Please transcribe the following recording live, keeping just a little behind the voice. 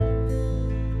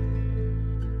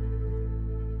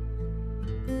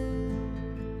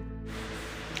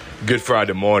Good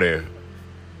Friday morning,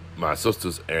 my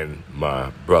sisters and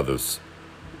my brothers.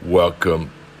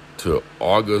 Welcome to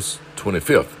August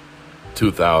 25th,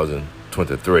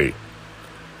 2023.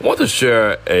 I want to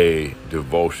share a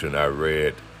devotion I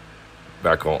read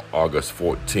back on August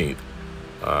 14th.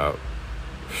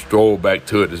 Strolled back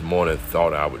to it this morning,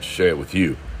 thought I would share it with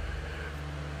you.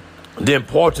 The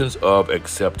importance of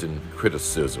accepting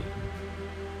criticism.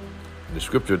 The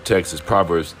scripture text is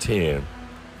Proverbs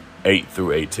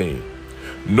 10:8-18.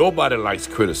 Nobody likes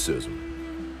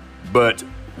criticism, but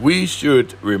we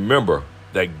should remember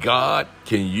that God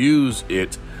can use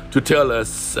it to tell us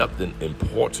something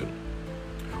important.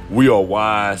 We are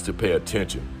wise to pay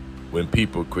attention when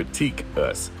people critique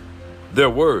us. Their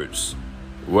words,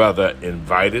 whether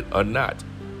invited or not,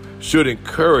 should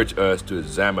encourage us to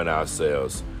examine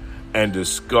ourselves and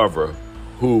discover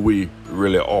who we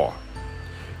really are.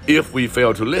 If we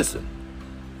fail to listen,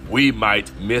 we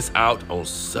might miss out on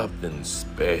something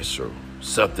special,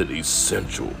 something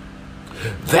essential.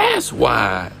 That's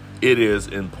why it is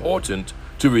important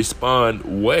to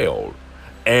respond well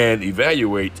and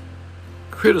evaluate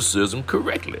criticism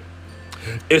correctly.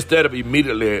 Instead of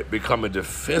immediately becoming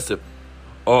defensive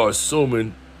or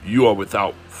assuming you are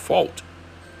without fault,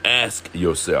 ask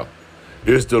yourself,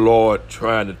 is the Lord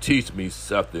trying to teach me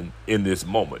something in this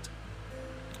moment?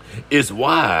 It's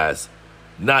wise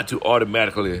not to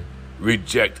automatically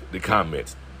reject the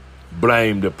comments,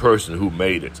 blame the person who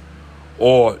made it,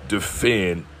 or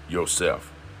defend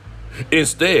yourself.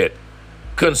 Instead,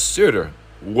 consider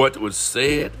what was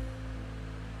said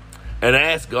and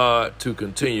ask God to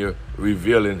continue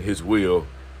revealing His will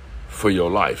for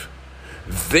your life.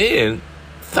 Then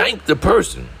thank the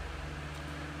person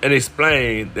and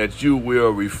explain that you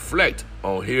will reflect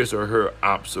on his or her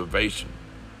observation.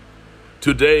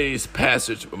 Today's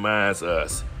passage reminds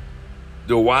us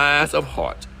the wise of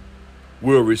heart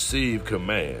will receive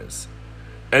commands,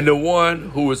 and the one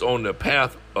who is on the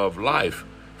path of life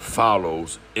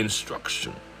follows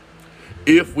instruction.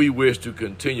 If we wish to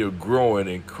continue growing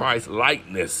in Christ's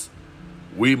likeness,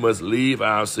 we must leave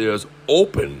ourselves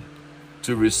open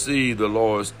to receive the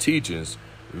Lord's teachings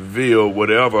via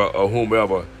whatever or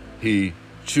whomever He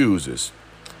chooses.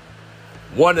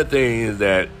 One of the things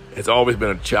that has always been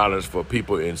a challenge for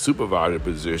people in supervisory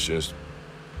positions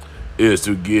is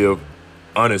to give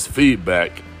honest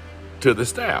feedback to the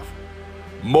staff.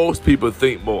 Most people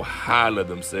think more highly of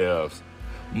themselves.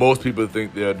 Most people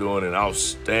think they're doing an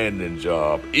outstanding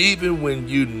job, even when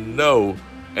you know,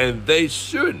 and they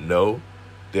should know,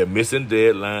 they're missing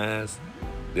deadlines,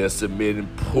 they're submitting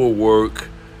poor work,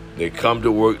 they come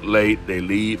to work late, they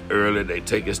leave early, they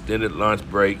take extended lunch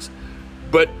breaks.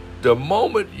 But the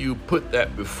moment you put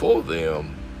that before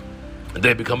them,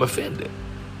 they become offended.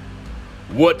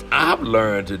 What I've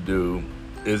learned to do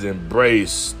is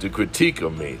embrace the critique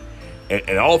of me.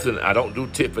 And often I don't do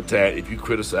tit for tat. If you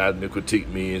criticize me, critique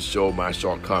me, and show my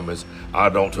shortcomings, I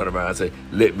don't turn around and say,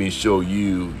 let me show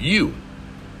you you.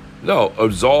 No,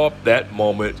 absorb that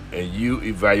moment and you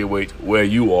evaluate where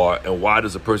you are and why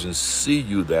does a person see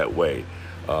you that way.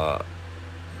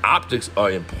 Optics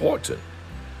are important.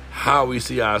 How we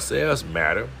see ourselves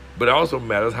matter, but it also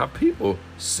matters how people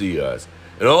see us.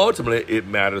 And ultimately, it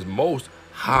matters most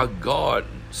how God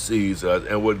sees us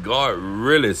and what God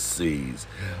really sees.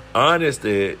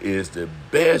 Honesty is the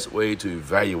best way to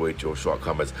evaluate your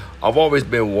shortcomings. I've always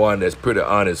been one that's pretty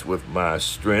honest with my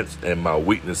strengths and my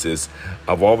weaknesses.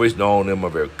 I've always known them,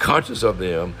 I'm very conscious of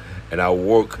them, and I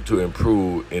work to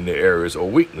improve in the areas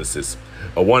of weaknesses.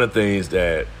 One of the things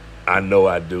that I know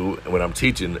I do when I'm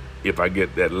teaching, if I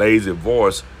get that lazy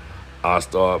voice, I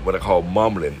start what I call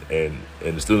mumbling, and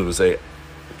the students will say,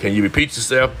 can you repeat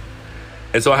yourself?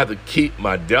 And so I have to keep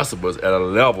my decibels at a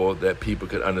level that people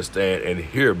can understand and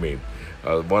hear me.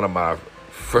 One of my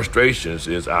frustrations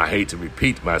is I hate to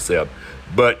repeat myself,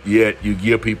 but yet you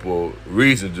give people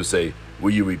reason to say,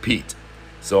 will you repeat?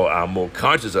 So I'm more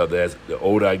conscious of that. The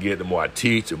older I get, the more I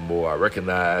teach, the more I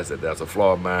recognize that that's a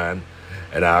flaw of mine.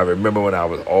 And I remember when I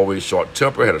was always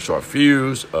short-tempered, had a short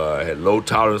fuse, had low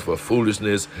tolerance for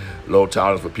foolishness, low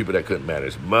tolerance for people that couldn't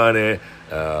manage money,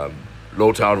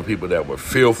 low tolerance for people that were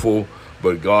fearful.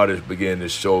 But God is beginning to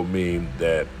show me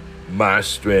that my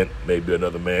strength may be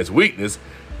another man's weakness,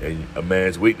 and a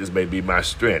man's weakness may be my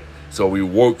strength. So we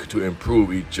work to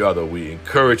improve each other. We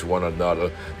encourage one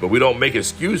another, but we don't make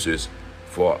excuses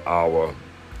for our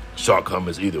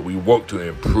shortcomings either. We work to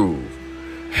improve.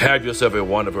 Have yourself a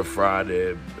wonderful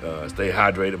Friday. Stay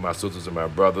hydrated, my sisters and my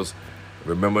brothers.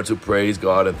 Remember to praise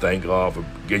God and thank God for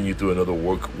getting you through another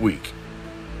work week.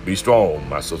 Be strong,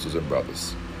 my sisters and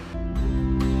brothers.